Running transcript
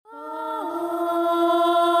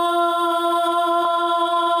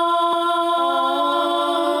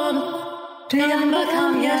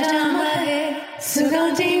Triambakam yajamahe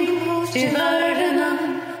Sugandhim Pushtivardhanam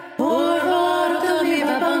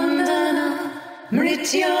Urvarukamiva bandhanam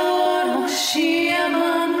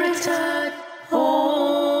Mrityormukshyamamritat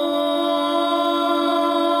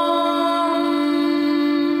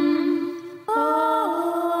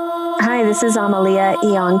Hi, this is Amalia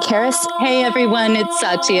Eon Karis. Hey everyone, it's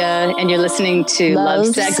Satya, and you're listening to Love,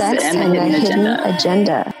 Sex and the Hidden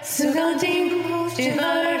Agenda.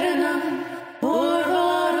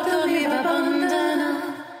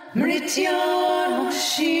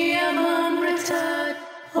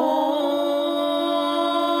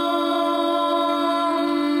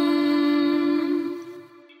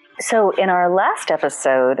 So in our last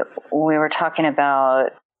episode, we were talking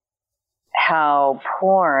about how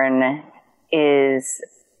porn is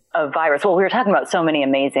a virus. Well, we were talking about so many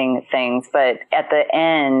amazing things, but at the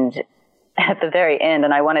very end,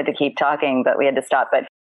 and I wanted to keep talking, but we had to stop. But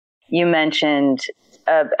you mentioned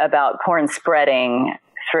about porn spreading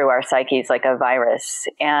through our psyches like a virus.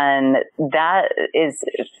 And that is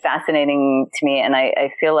fascinating to me. And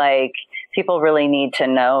I feel like people really need to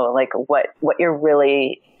know like what you're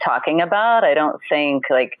really talking about. I don't think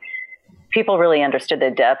like people really understood the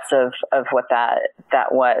depths of what that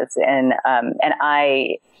was. And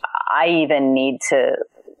I even need to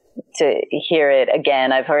hear it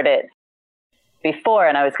again. I've heard it before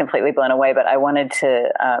and I was completely blown away, but I wanted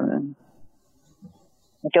to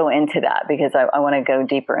go into that because I want to go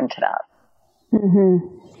deeper into that. Mm-hmm.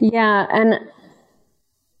 Yeah. And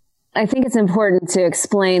I think it's important to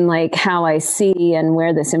explain like how I see and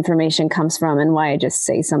where this information comes from and why I just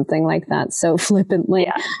say something like that so flippantly.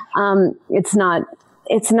 Yeah. It's not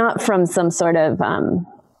from some sort of, I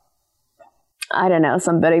don't know,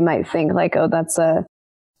 somebody might think like, oh, that's a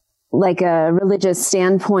religious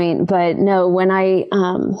standpoint, but no, when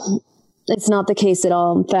it's not the case at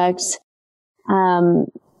all. In fact,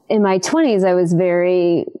 in my 20s, I was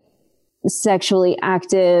very sexually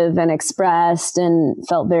active and expressed and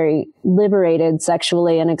felt very liberated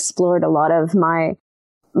sexually and explored a lot of my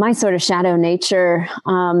sort of shadow nature.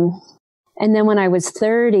 And then when I was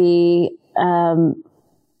 30,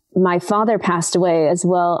 my father passed away as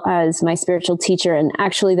well as my spiritual teacher. And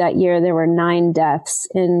actually that year there were 9 deaths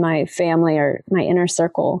in my family or my inner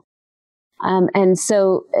circle. And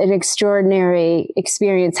so an extraordinary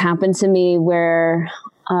experience happened to me where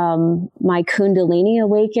my Kundalini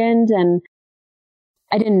awakened, and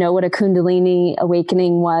I didn't know what a Kundalini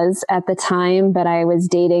awakening was at the time, but I was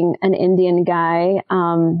dating an Indian guy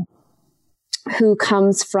who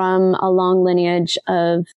comes from a long lineage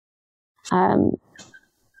of the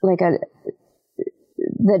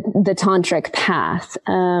tantric path.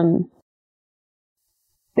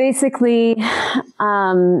 Basically,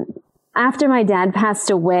 after my dad passed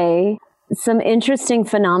away, some interesting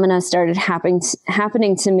phenomena started happening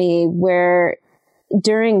to me where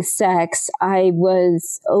during sex, I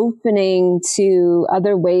was opening to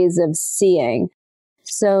other ways of seeing.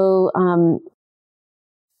 So,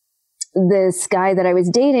 this guy that I was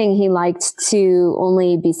dating, he liked to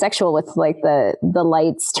only be sexual with like the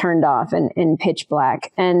lights turned off and in pitch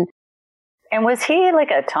black. And was he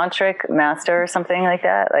like a tantric master or something like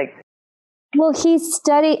that? Like, well, he's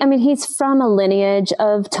from a lineage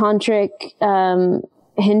of tantric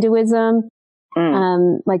Hinduism,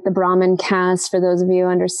 like the Brahmin caste, for those of you who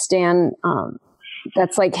understand,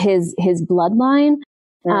 that's like his bloodline.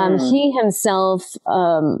 He himself,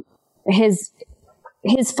 his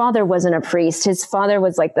father wasn't a priest. His father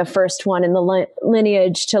was like the first one in the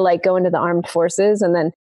lineage to like go into the armed forces. And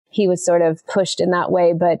then he was sort of pushed in that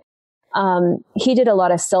way. But he did a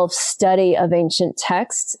lot of self-study of ancient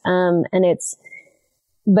texts, and it's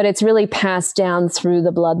really passed down through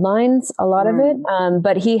the bloodlines, a lot of it.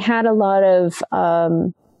 But he had a lot of,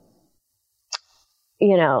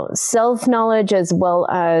 self-knowledge as well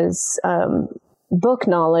as book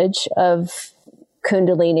knowledge of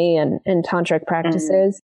Kundalini and tantric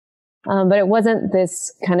practices. But it wasn't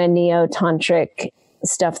this kind of neo-tantric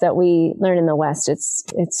stuff that we learn in the West.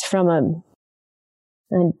 It's from a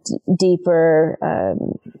deeper,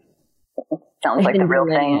 sounds like the real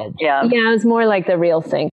thing. Yeah. Yeah. It was more like the real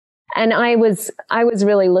thing. And I was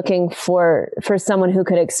really looking for someone who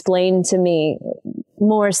could explain to me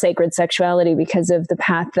more sacred sexuality because of the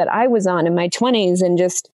path that I was on in my 20s and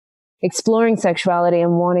just exploring sexuality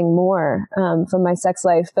and wanting more, from my sex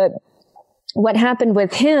life. But what happened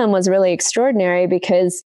with him was really extraordinary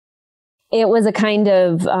because it was a kind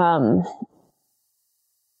of,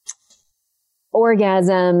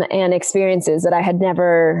 orgasm and experiences that I had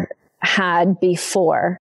never had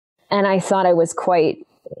before. And I thought I was quite,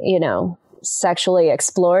 sexually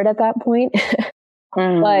explored at that point.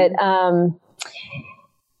 But,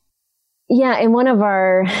 yeah, in one of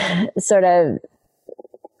our sort of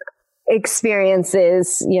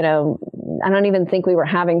experiences, you know, I don't even think we were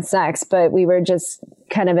having sex, but we were just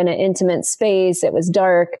kind of in an intimate space. It was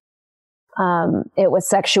dark. It was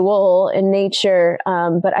sexual in nature.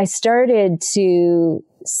 But I started to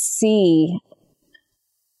see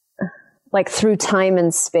like through time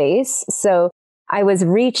and space. So I was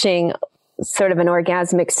reaching sort of an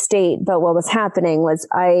orgasmic state, but what was happening was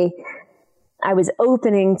I was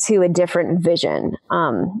opening to a different vision.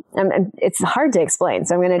 And it's hard to explain,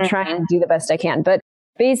 so I'm going to try and do the best I can. But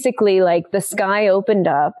basically, like the sky opened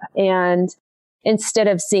up, and instead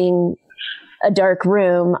of seeing a dark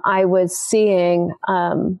room, I was seeing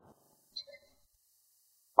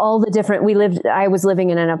all the different. I was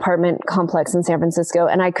living in an apartment complex in San Francisco,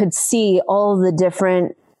 and I could see all the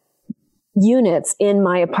different units in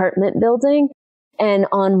my apartment building and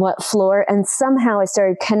on what floor. And somehow I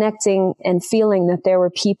started connecting and feeling that there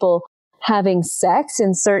were people having sex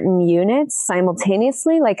in certain units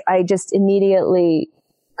simultaneously. Like I just immediately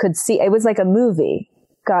could see, it was like a movie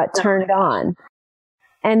got turned on.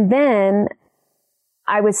 And then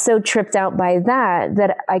I was so tripped out by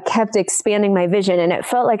that I kept expanding my vision, and it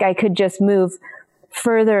felt like I could just move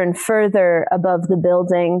further and further above the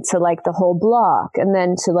building to like the whole block, and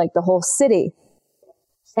then to like the whole city.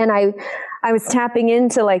 And I was tapping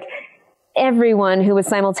into like everyone who was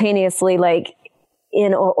simultaneously like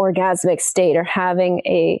in an orgasmic state or having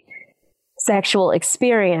a sexual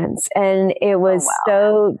experience. And it was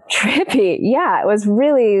so trippy. Yeah. It was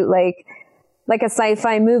really like a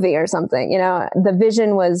sci-fi movie or something, you know. The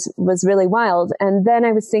vision was really wild. And then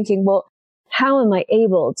I was thinking, well, how am I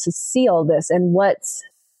able to see all this, and what's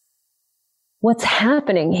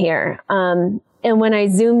happening here? And when I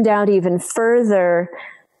zoomed out even further,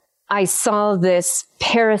 I saw this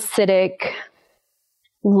parasitic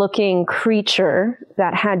looking creature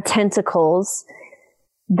that had tentacles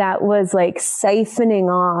that was like siphoning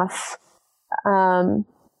off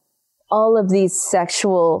all of these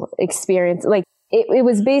sexual experiences. Like it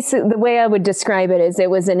was basically, the way I would describe it is, it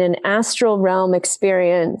was in an astral realm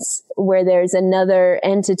experience where there's another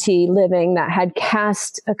entity living that had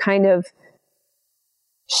cast a kind of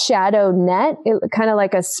shadow net, kind of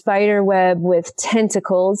like a spider web with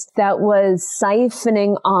tentacles, that was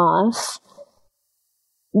siphoning off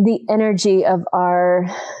the energy of our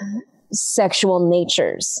sexual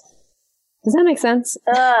natures. Does that make sense?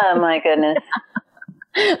 Oh my goodness.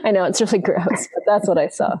 I know, it's really gross, but that's what I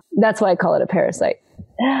saw. That's why I call it a parasite.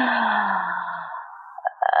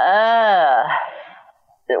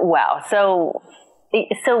 Wow. So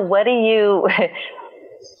what do you,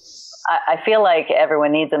 I feel like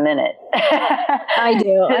everyone needs a minute. I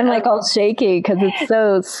do. I'm like all shaky because it's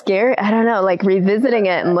so scary. I don't know, like revisiting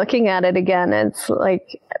it and looking at it again, it's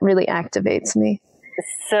like really activates me.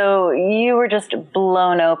 So you were just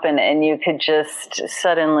blown open, and you could just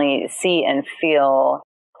suddenly see and feel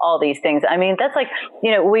all these things. I mean, that's like, you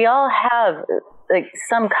know, we all have like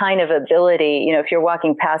some kind of ability. You know, if you're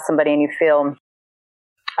walking past somebody and you feel,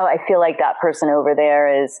 oh, I feel like that person over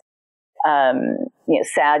there is, you know,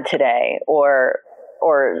 sad today, or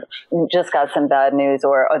just got some bad news,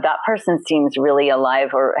 or that person seems really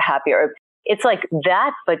alive or happy, or it's like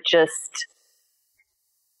that, but just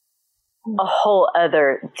a whole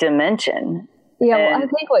other dimension. Yeah, well, I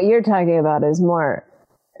think what you're talking about is more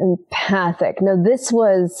empathic. No, this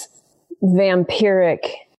was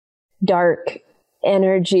vampiric, dark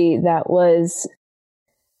energy that was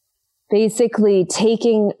basically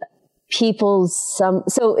taking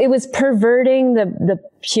so it was perverting the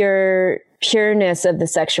pureness of the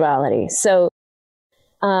sexuality. So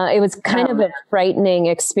it was kind of a frightening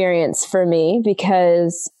experience for me,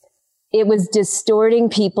 because it was distorting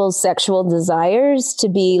people's sexual desires to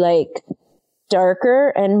be like darker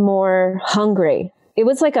and more hungry. It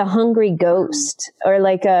was like a hungry ghost, or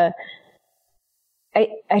like I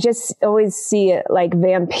just always see it like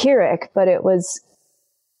vampiric, but it was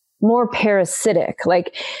more parasitic.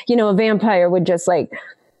 Like, you know, a vampire would just like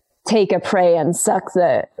take a prey and suck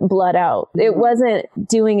the blood out. It wasn't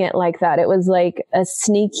doing it like that. It was like a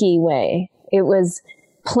sneaky way. It was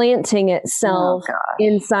planting itself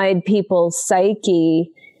inside people's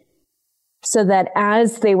psyche, so that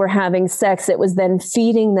as they were having sex, it was then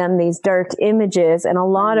feeding them these dark images. And a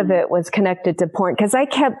lot of it was connected to porn, because I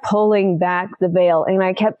kept pulling back the veil, and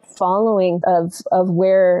I kept following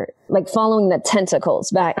following the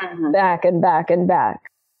tentacles back and back and back.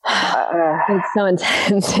 It's so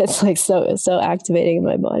intense. It's like so activating in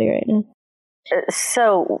my body right now.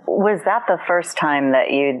 So was that the first time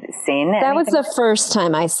that you'd seen it? That was the first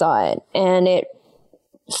time I saw it, and it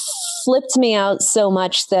flipped me out so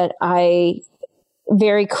much that I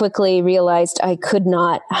very quickly realized I could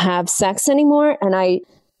not have sex anymore. And I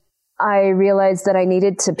realized that I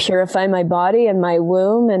needed to purify my body and my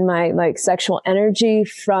womb and my like sexual energy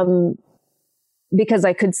because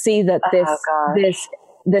I could see that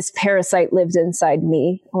this parasite lived inside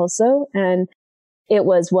me also. And it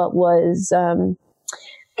was what was,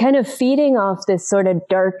 kind of feeding off this sort of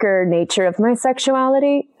darker nature of my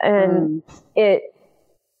sexuality. And it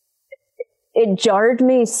jarred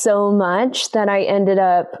me so much that I ended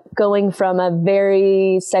up going from a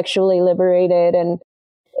very sexually liberated and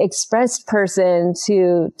expressed person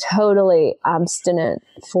to totally abstinent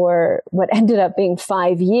for what ended up being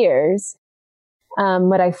 5 years.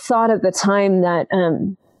 But I thought at the time that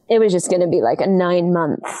it was just going to be like a 9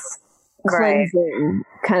 months cleansing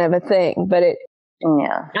kind of a thing. But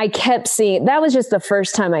I kept seeing, that was just the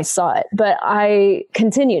first time I saw it, but I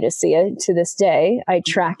continue to see it to this day. I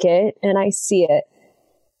track it and I see it.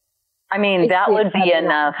 I mean, that would be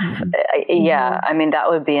enough. Yeah. I mean,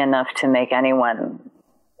 that would be enough to make anyone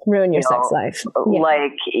ruin your sex life.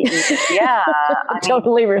 Like, yeah.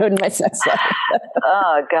 Totally ruined my sex life.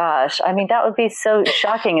 Oh gosh. I mean, that would be so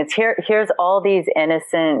shocking. It's here's all these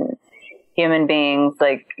innocent human beings,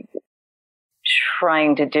 like,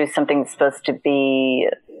 trying to do something that's supposed to be,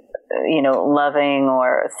 loving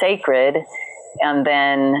or sacred. And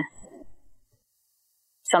then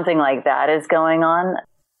something like that is going on.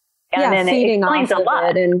 And then feeding it explains off a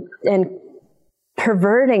lot. and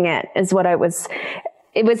perverting it is what it was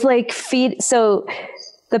like so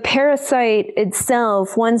the parasite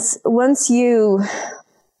itself, once you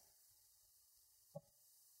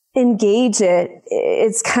engage it,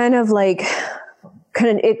 it's kind of like,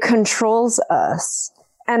 it controls us.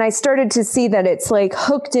 And I started to see that it's like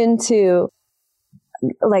hooked into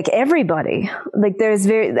like everybody. Like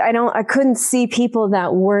I couldn't see people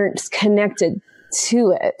that weren't connected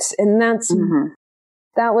to it. And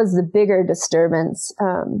that was the bigger disturbance,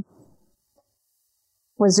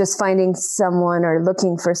 was just finding someone or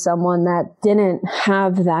looking for someone that didn't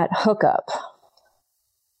have that hookup.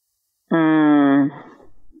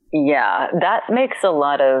 Yeah, that makes a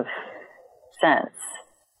lot of sense.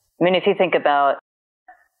 I mean, if you think about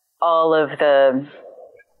all of the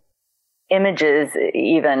images,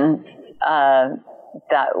 even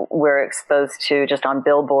that we're exposed to just on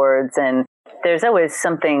billboards, and there's always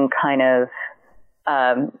something kind of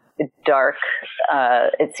dark,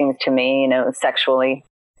 it seems to me, sexually,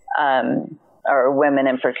 or women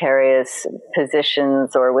in precarious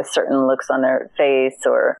positions or with certain looks on their face,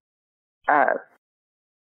 or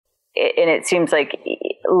and it seems like,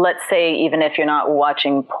 let's say, even if you're not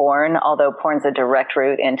watching porn, although porn's a direct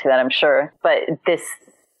route into that, I'm sure, but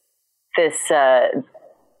there's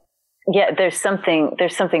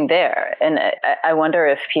something there. And I wonder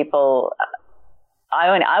if people,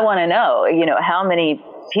 I want to know, how many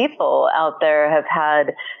people out there have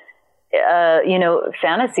had,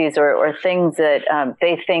 fantasies or things that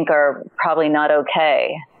they think are probably not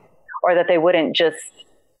okay, or that they wouldn't just,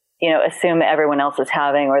 assume everyone else is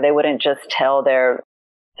having, or they wouldn't just tell their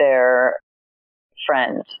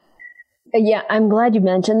friend. Yeah, I'm glad you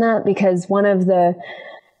mentioned that, because one of the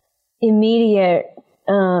immediate,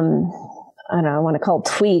 I want to call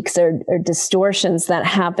tweaks or distortions that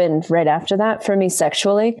happened right after that for me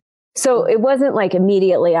sexually. So it wasn't like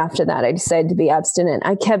immediately after that I decided to be abstinent.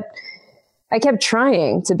 I kept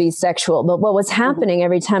trying to be sexual, but what was happening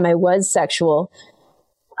every time I was sexual,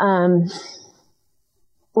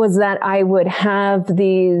 was that I would have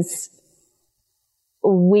these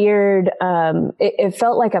weird, it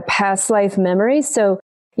felt like a past life memory. So,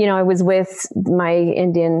 I was with my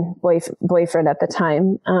Indian boyfriend at the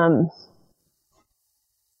time.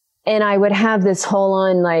 And I would have this whole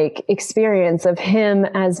on like experience of him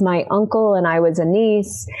as my uncle, and I was a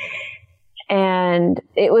niece. And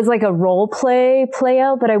it was like a role play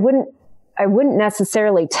out, but I wouldn't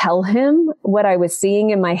necessarily tell him what I was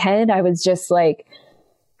seeing in my head. I was just like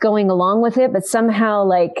going along with it, but somehow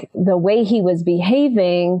like the way he was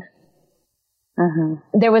behaving,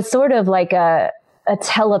 there was sort of like a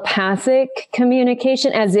telepathic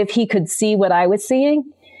communication, as if he could see what I was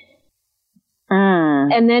seeing.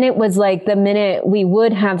 And then it was like the minute we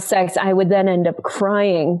would have sex, I would then end up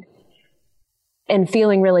crying and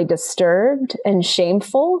feeling really disturbed and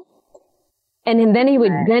shameful. And then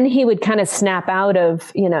he would kind of snap out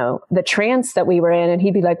of, the trance that we were in, and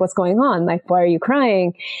he'd be like, "What's going on? Like, why are you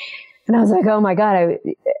crying?" And I was like, "Oh my God,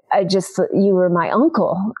 I just, you were my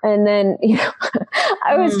uncle." And then,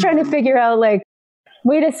 I was trying to figure out like,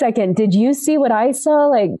 wait a second, did you see what I saw?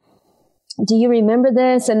 Like, do you remember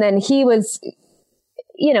this? And then he was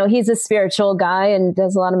he's a spiritual guy and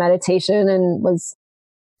does a lot of meditation, and was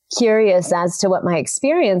curious as to what my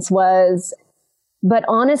experience was. But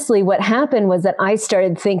honestly, what happened was that I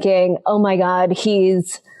started thinking, oh my God, he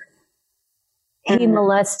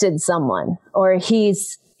molested someone, or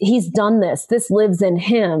he's done this. This lives in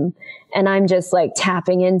him. And I'm just like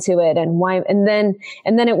tapping into it. And why? And then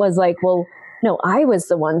it was like, well, no, I was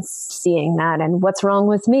the one seeing that. And what's wrong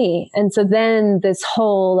with me? And so then this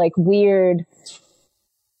whole like weird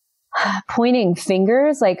pointing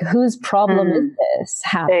fingers, like whose problem is this?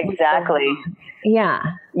 Exactly. Yeah.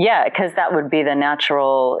 Yeah. Because that would be the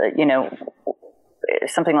natural,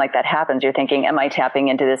 something like that happens. You're thinking, am I tapping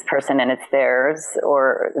into this person and it's theirs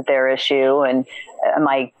or their issue? And am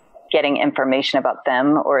I getting information about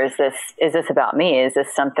them? Or is this about me? Is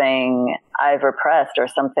this something I've repressed or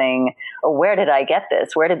something? Or where did I get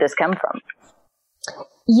this? Where did this come from?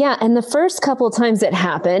 Yeah. And the first couple of times it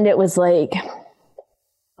happened, it was like,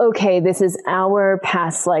 okay, this is our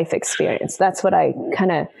past life experience. That's what I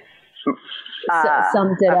kind of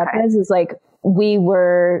summed it up as, is like, we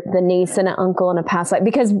were the niece and an uncle in a past life.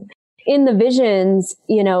 Because in the visions,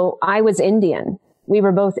 I was Indian. We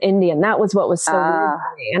were both Indian. That was what was so weird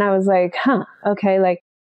to me. And I was like, okay, like,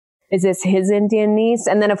 is this his Indian niece?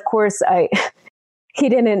 And then of course he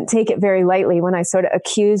didn't take it very lightly when I sort of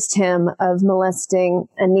accused him of molesting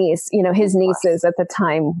a niece. His nieces at the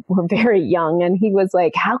time were very young, and he was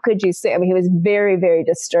like, how could you say? I mean, he was very, very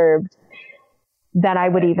disturbed that I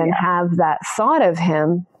would even have that thought of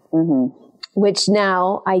him, which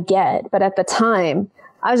now I get. But at the time,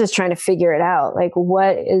 I was just trying to figure it out. Like,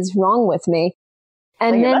 what is wrong with me?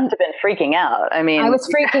 And you then must have been freaking out. I mean, I was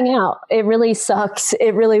freaking out. It really sucked.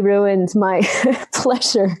 It really ruined my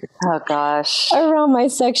pleasure. Oh gosh. Around my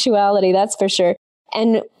sexuality, that's for sure.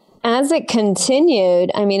 And as it continued,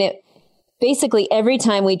 I mean, it basically every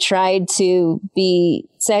time we tried to be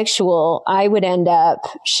sexual, I would end up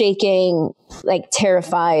shaking, like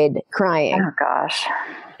terrified, crying. Oh gosh.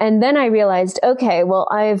 And then I realized, okay, well,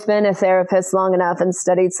 I've been a therapist long enough and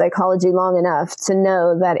studied psychology long enough to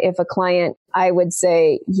know that if a client, I would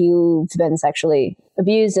say, you've been sexually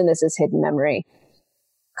abused and this is hidden memory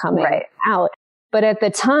coming out. But at the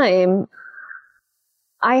time,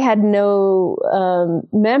 I had no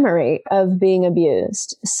memory of being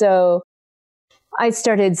abused. So I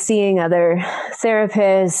started seeing other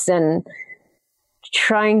therapists and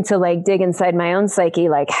trying to like dig inside my own psyche,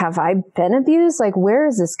 like, have I been abused? Like, where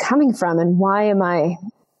is this coming from? And why am I,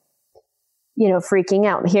 freaking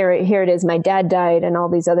out? Here it is. My dad died and all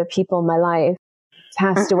these other people in my life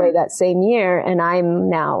passed away that same year. And I'm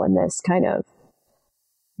now in this kind of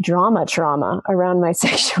trauma around my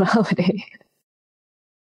sexuality.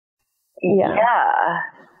 Yeah.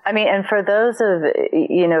 I mean, and for those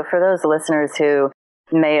for those listeners who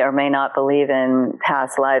may or may not believe in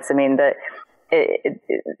past lives, I mean,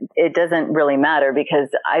 it doesn't really matter, because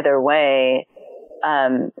either way,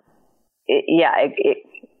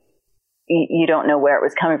 you don't know where it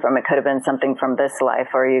was coming from. It could have been something from this life,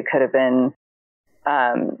 or you could have been,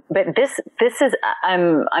 but this is,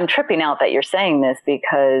 I'm tripping out that you're saying this,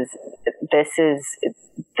 because this is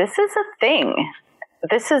a thing.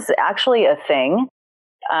 This is actually a thing.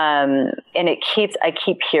 And I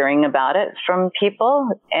keep hearing about it from people,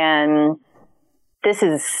 and this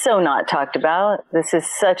is so not talked about. This is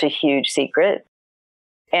such a huge secret.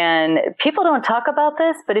 And people don't talk about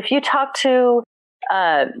this, but if you talk to,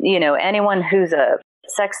 anyone who's a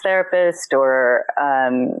sex therapist or,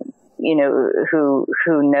 who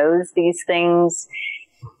knows these things,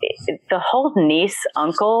 the whole niece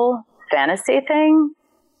uncle fantasy thing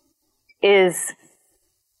is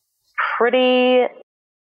pretty,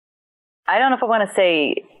 I don't know if I want to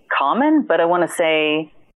say common, but I want to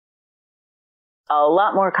say a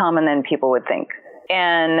lot more common than people would think.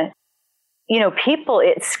 And,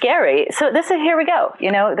 it's scary. So here we go.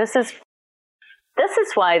 This is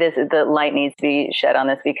why the light needs to be shed on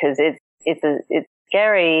this, because it's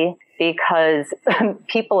scary, because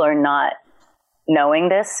people are not knowing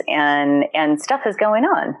this, and stuff is going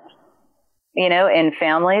on, in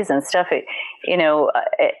families and stuff.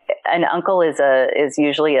 An uncle is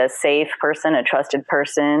usually a safe person, a trusted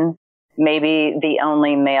person, maybe the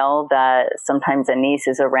only male that sometimes a niece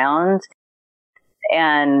is around.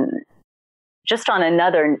 And just on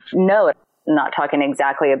another note, not talking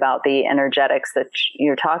exactly about the energetics that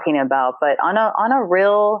you're talking about, but on a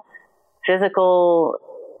real physical,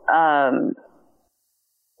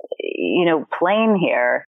 plane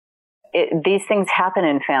here, these things happen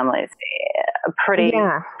in families pretty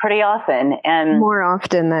often, and more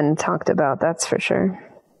often than talked about. That's for sure.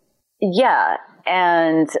 Yeah.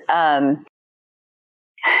 And,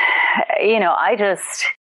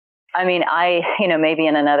 maybe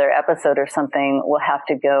in another episode or something, we'll have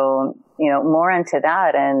to go, more into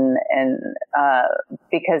that and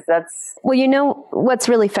because that's. Well, what's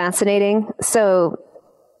really fascinating? So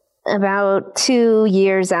about 2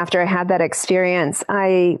 years after I had that experience,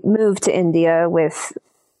 I moved to India with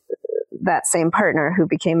that same partner who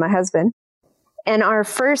became my husband. And our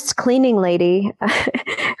first cleaning lady,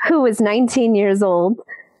 who was 19 years old,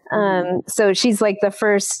 so she's like the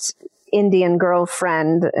first Indian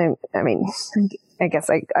girlfriend. I mean, I guess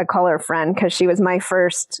I call her friend because she was my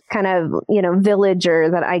first kind of, villager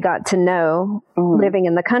that I got to know living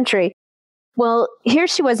in the country. Well, here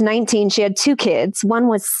she was 19. She had 2 kids. One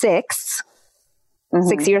was 6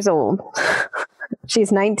 years old.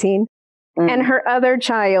 She's 19. And her other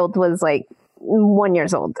child was like 1 year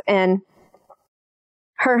old. And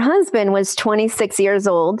her husband was 26 years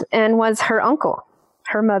old and was her uncle,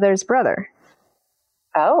 her mother's brother.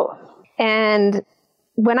 Oh. And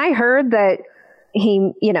when I heard that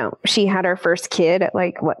she had her first kid at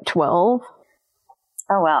 12?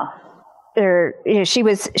 Oh, wow. Or she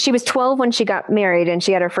was 12 when she got married, and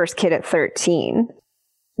she had her first kid at 13.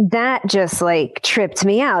 That just tripped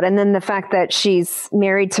me out. And then the fact that she's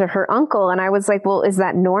married to her uncle, and I was like, well, is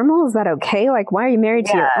that normal? Is that okay? Why are you married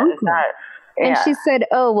to your uncle? And she said,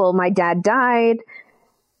 oh, well, my dad died.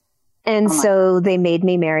 And so they made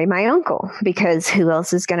me marry my uncle because who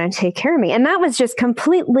else is going to take care of me? And that was just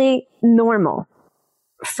completely normal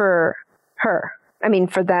for her. I mean,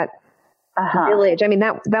 for that village. I mean,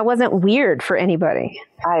 that wasn't weird for anybody.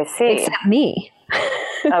 I see. Except me.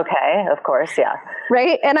 Okay, of course, yeah.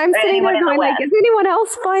 Right? And I'm sitting there going does anyone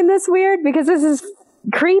else find this weird? Because this is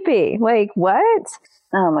creepy. What?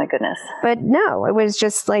 Oh my goodness. But no, it was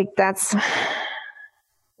just that's...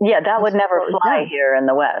 Yeah, that would never fly here in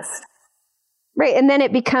the West. Right. And then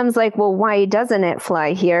it becomes well, why doesn't it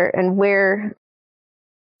fly here? And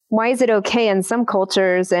why is it okay in some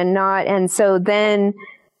cultures and not? And so then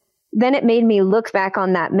it made me look back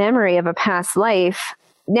on that memory of a past life.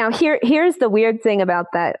 Now, here's the weird thing about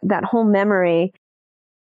that whole memory.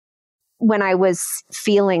 When I was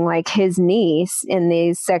feeling like his niece in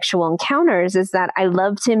these sexual encounters, is that I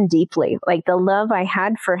loved him deeply. The love I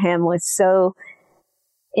had for him was so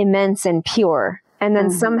immense and pure. And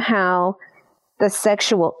then somehow the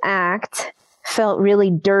sexual act felt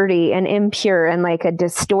really dirty and impure and like a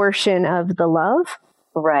distortion of the love.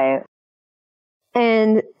 Right.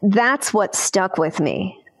 And that's what stuck with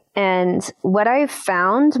me. And what I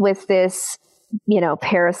found with this,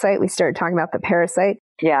 parasite, we started talking about the parasite.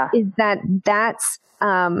 Yeah. Is that's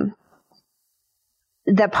the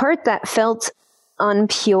part that felt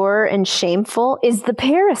unpure and shameful is the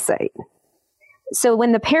parasite. So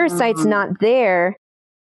when the parasite's not there,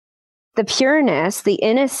 the pureness, the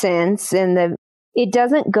innocence, and it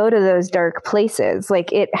doesn't go to those dark places.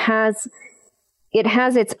 It has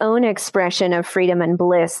its own expression of freedom and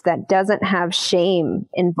bliss that doesn't have shame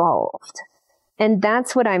involved. And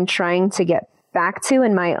that's what I'm trying to get back to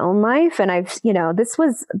in my own life. And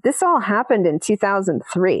this all happened in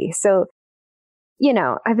 2003. So,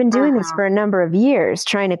 I've been doing this for a number of years,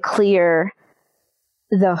 trying to clear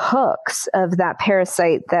the hooks of that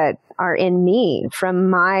parasite that are in me from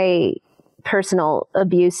my personal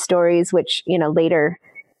abuse stories, which, later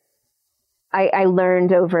I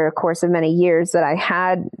learned over a course of many years that I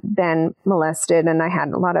had been molested and I had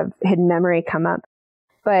a lot of hidden memory come up.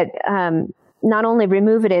 But not only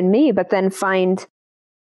remove it in me, but then find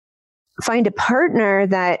a partner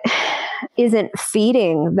that isn't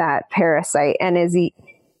feeding that parasite and is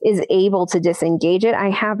able to disengage it. I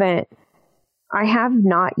have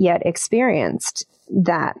not yet experienced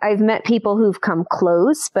that. I've met people who've come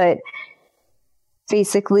close, but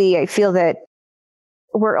basically I feel that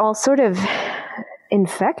we're all sort of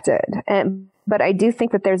infected. But I do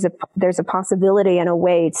think that there's a possibility and a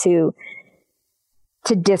way to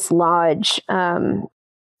dislodge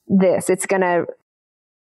this.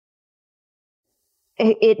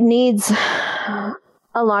 It needs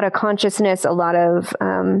a lot of consciousness, a lot of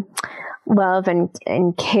love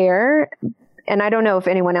and care. And I don't know if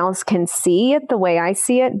anyone else can see it the way I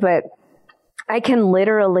see it, but I can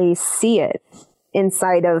literally see it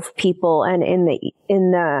inside of people and in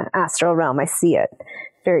the astral realm. I see it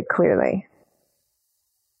very clearly.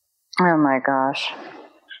 Oh my gosh.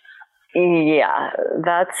 Yeah,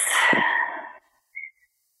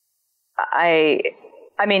 I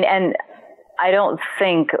mean, and I don't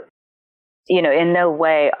think, in no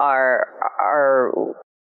way are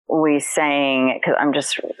we saying, because I'm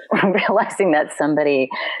just realizing that somebody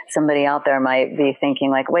out there might be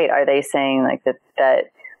thinking wait, are they saying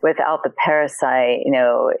that without the parasite,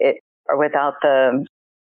 or without the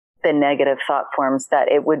the negative thought forms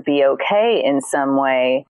that it would be okay in some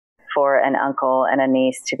way for an uncle and a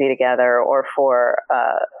niece to be together, or for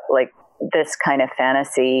like this kind of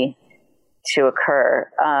fantasy to occur.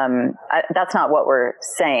 That's not what we're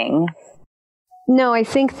saying. No, I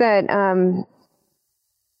think that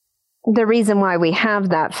the reason why we have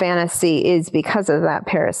that fantasy is because of that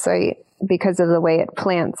parasite, because of the way it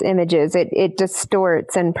plants images. It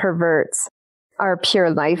distorts and perverts our pure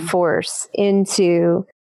life force into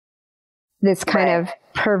this kind of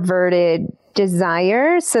perverted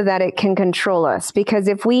desire so that it can control us. Because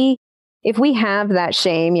if we have that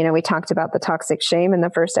shame, we talked about the toxic shame in the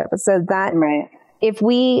first episode, that if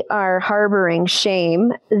we are harboring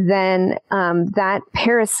shame, then that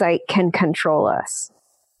parasite can control us.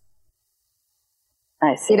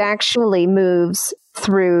 I see. It actually moves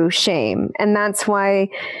through shame. And that's why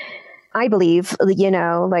I believe,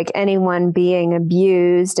 like anyone being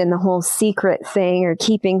abused and the whole secret thing or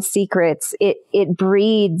keeping secrets, it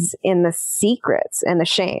breeds in the secrets and the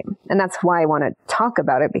shame. And that's why I want to talk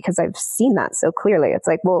about it, because I've seen that so clearly. It's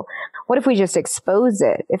like, well, what if we just expose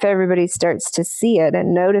it? If everybody starts to see it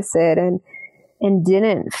and notice it and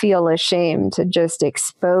didn't feel ashamed to just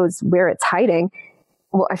expose where it's hiding,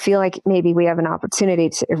 well, I feel like maybe we have an opportunity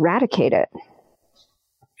to eradicate it.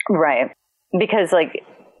 Right. Because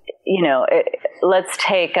let's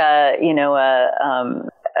take a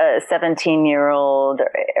 17-year-old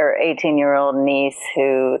or 18-year-old niece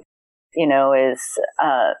who, is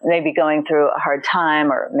maybe going through a hard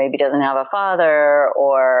time, or maybe doesn't have a father,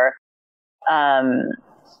 or, and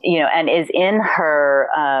is in her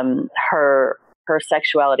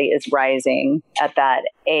sexuality is rising at that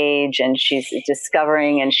age, and she's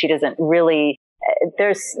discovering, and she doesn't really,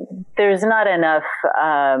 there's not enough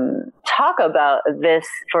talk about this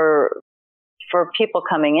for people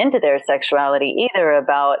coming into their sexuality either,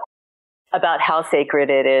 about how sacred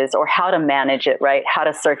it is, or how to manage it, right? How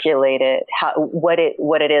to circulate it, what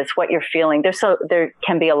it is, what you're feeling. There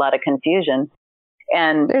can be a lot of confusion,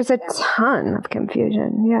 and there's a ton of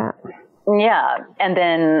confusion. Yeah. Yeah. And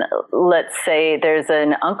then let's say there's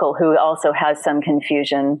an uncle who also has some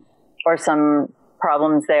confusion or some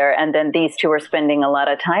problems there. And then these two are spending a lot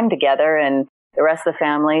of time together, and the rest of the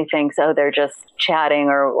family thinks, oh, they're just chatting,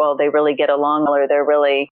 or, well, they really get along, or they're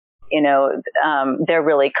really, they're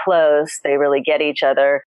really close. They really get each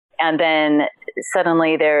other. And then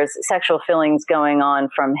suddenly there's sexual feelings going on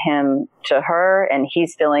from him to her, and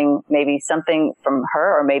he's feeling maybe something from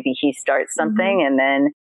her, or maybe he starts something,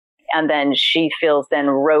 and then she feels then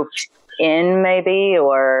roped in, maybe,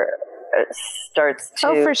 or starts to.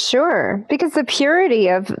 Oh, for sure. Because the purity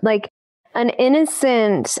of like an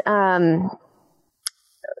innocent,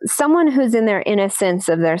 someone who's in their innocence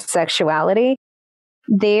of their sexuality,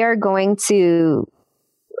 they are going to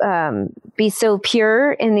be so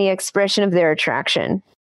pure in the expression of their attraction.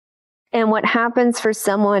 And what happens for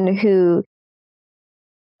someone who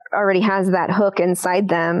already has that hook inside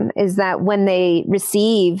them is that when they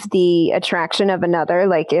receive the attraction of another,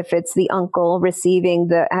 like if it's the uncle receiving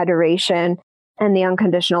the adoration and the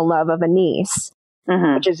unconditional love of a niece,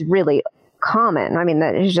 which is really common. I mean,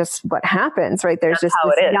 that is just what happens, right? There's just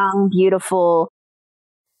this young, beautiful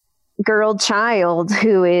girl child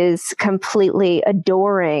who is completely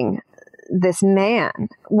adoring this man.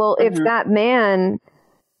 Well, if that man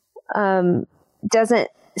doesn't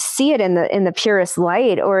see it in the purest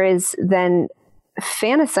light, or is then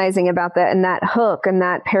fantasizing about that, and that hook and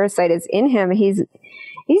that parasite is in him, he's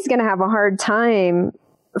going to have a hard time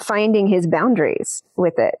finding his boundaries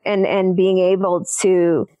with it, and being able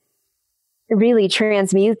to really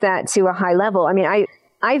transmute that to a high level. I mean,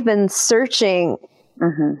 I've been searching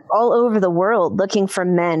all over the world looking for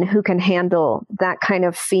men who can handle that kind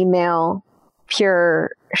of female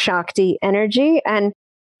pure Shakti energy, and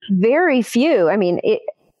very few. I mean,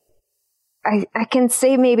 I can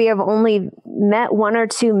say maybe I've only met one or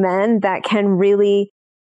two men that can really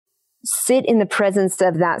sit in the presence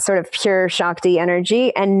of that sort of pure Shakti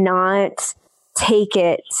energy and not take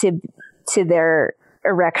it to their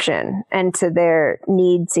erection and to their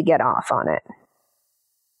need to get off on it.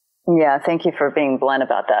 Yeah, thank you for being blunt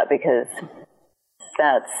about that, because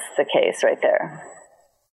that's the case right there.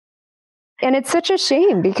 And it's such a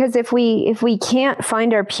shame, because if we can't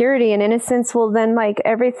find our purity and innocence, well, then like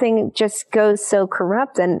everything just goes so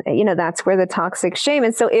corrupt, and that's where the toxic shame.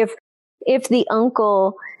 And so if the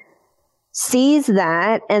uncle sees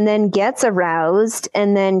that and then gets aroused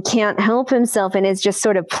and then can't help himself and is just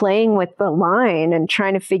sort of playing with the line and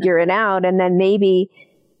trying to figure it out, and then maybe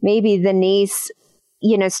the niece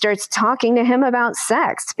starts talking to him about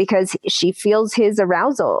sex because she feels his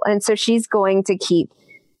arousal, and so she's going to keep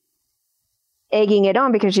egging it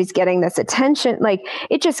on because she's getting this attention. Like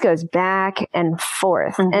it just goes back and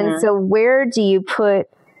forth. Mm-hmm. And so where do you put,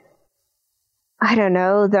 I don't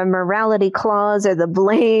know, the morality clause or the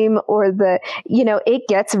blame or it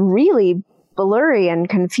gets really blurry and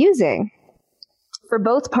confusing for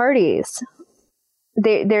both parties.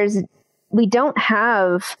 We don't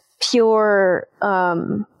have pure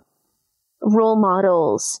role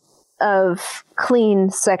models of clean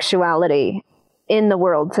sexuality in the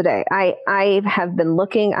world today. I have been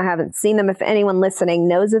looking. I haven't seen them. If anyone listening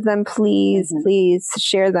knows of them, please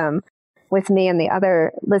share them with me and the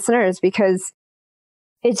other listeners, because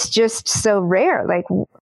it's just so rare. Like,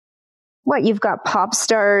 what, you've got pop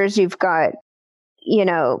stars, you've got,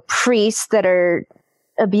 priests that are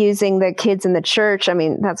abusing the kids in the church. I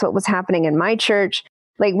mean, that's what was happening in my church.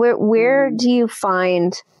 Like, where do you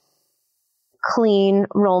find clean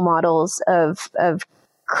role models of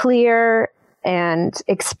clear and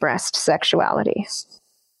expressed sexuality?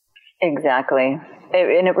 Exactly.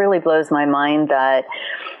 And it really blows my mind that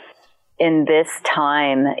in this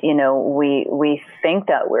time, we think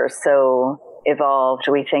that we're so evolved.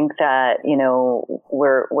 We think that,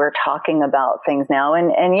 we're talking about things now.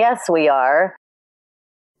 And yes, we are.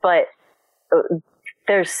 But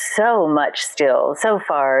there's so much still, so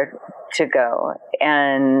far to go.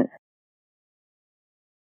 And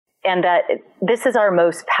that this is our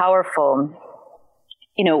most powerful,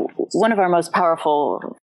 one of our most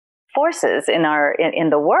powerful forces in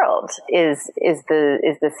the world is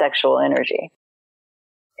the sexual energy.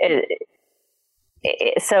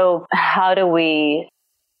 So how do we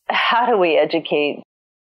educate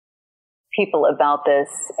people about this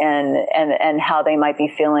and how they might be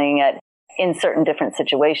feeling in certain different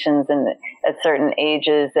situations and at certain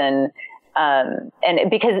ages, and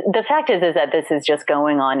because the fact is that this is just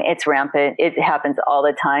going on. It's rampant. It happens all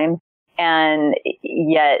the time. And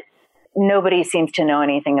yet nobody seems to know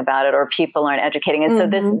anything about it, or people aren't educating. And so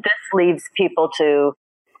this leaves people to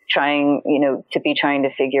trying to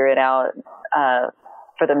figure it out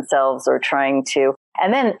for themselves, or trying to.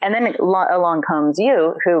 And then along comes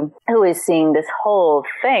you, who is seeing this whole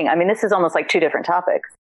thing. I mean, this is almost like two different topics.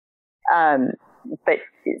 But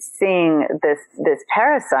seeing this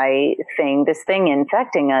parasite thing, this thing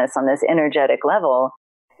infecting us on this energetic level,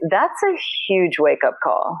 that's a huge wake up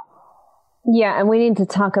call. Yeah, and we need to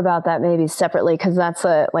talk about that maybe separately, because that's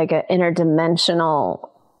an interdimensional,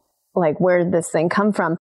 like, where did this thing come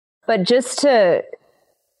from? But just to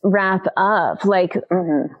wrap up,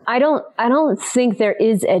 I don't think there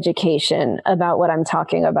is education about what I'm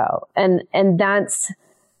talking about, and that's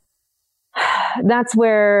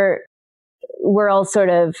where we're all sort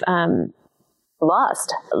of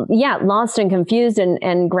lost. Yeah, lost and confused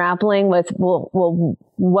and grappling with, well,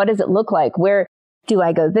 what does it look like? Where do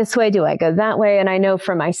I go this way? Do I go that way? And I know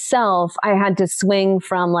for myself, I had to swing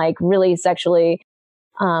from really sexually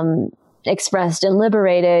expressed and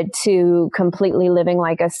liberated to completely living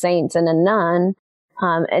like a saint and a nun.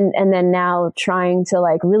 And then now trying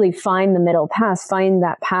to really find the middle path, find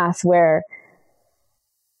that path where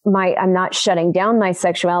I'm not shutting down my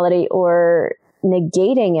sexuality or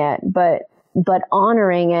negating it, but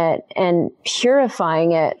honoring it and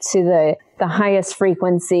purifying it to the highest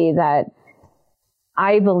frequency that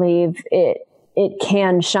I believe it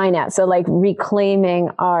can shine at. So reclaiming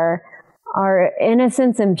our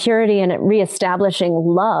innocence and purity, and reestablishing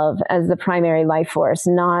love as the primary life force,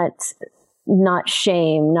 not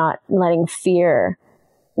shame, not letting fear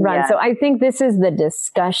run. Yeah. So I think this is the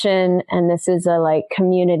discussion, and this is a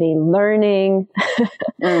community learning.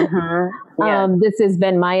 Mm-hmm. Yeah. This has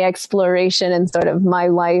been my exploration and sort of my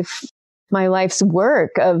life's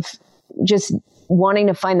work of just wanting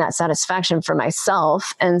to find that satisfaction for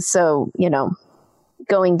myself. And so,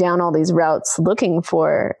 going down all these routes looking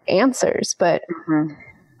for answers, but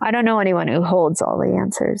I don't know anyone who holds all the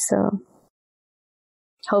answers. So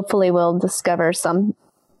hopefully we'll discover some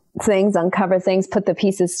things, uncover things, put the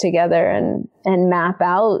pieces together and map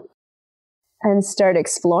out and start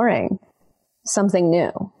exploring something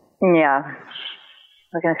new. Yeah.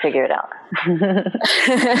 We're going to figure it out.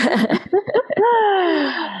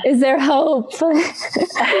 Is there hope?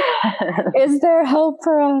 Is there hope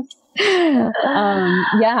for us?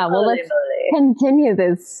 Yeah, well, let's continue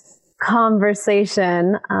this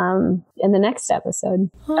conversation in the next episode.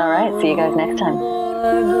 All right. See you guys next time.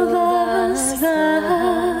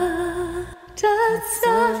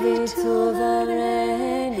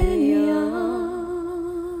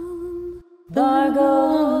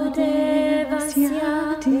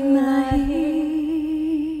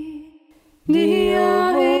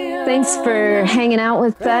 Thanks for hanging out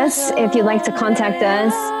with us. If you'd like to contact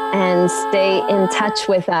us and stay in touch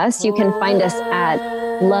with us, you can find us at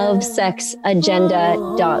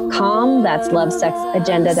lovesexagenda.com. That's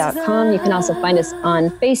lovesexagenda.com. You can also find us on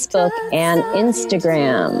Facebook and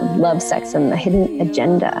Instagram, Love, Sex, and the Hidden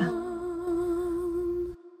Agenda.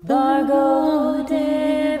 Bhargo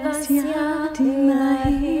Devasyati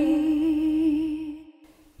Mahi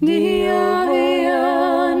Diyo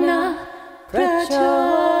Yona Pracho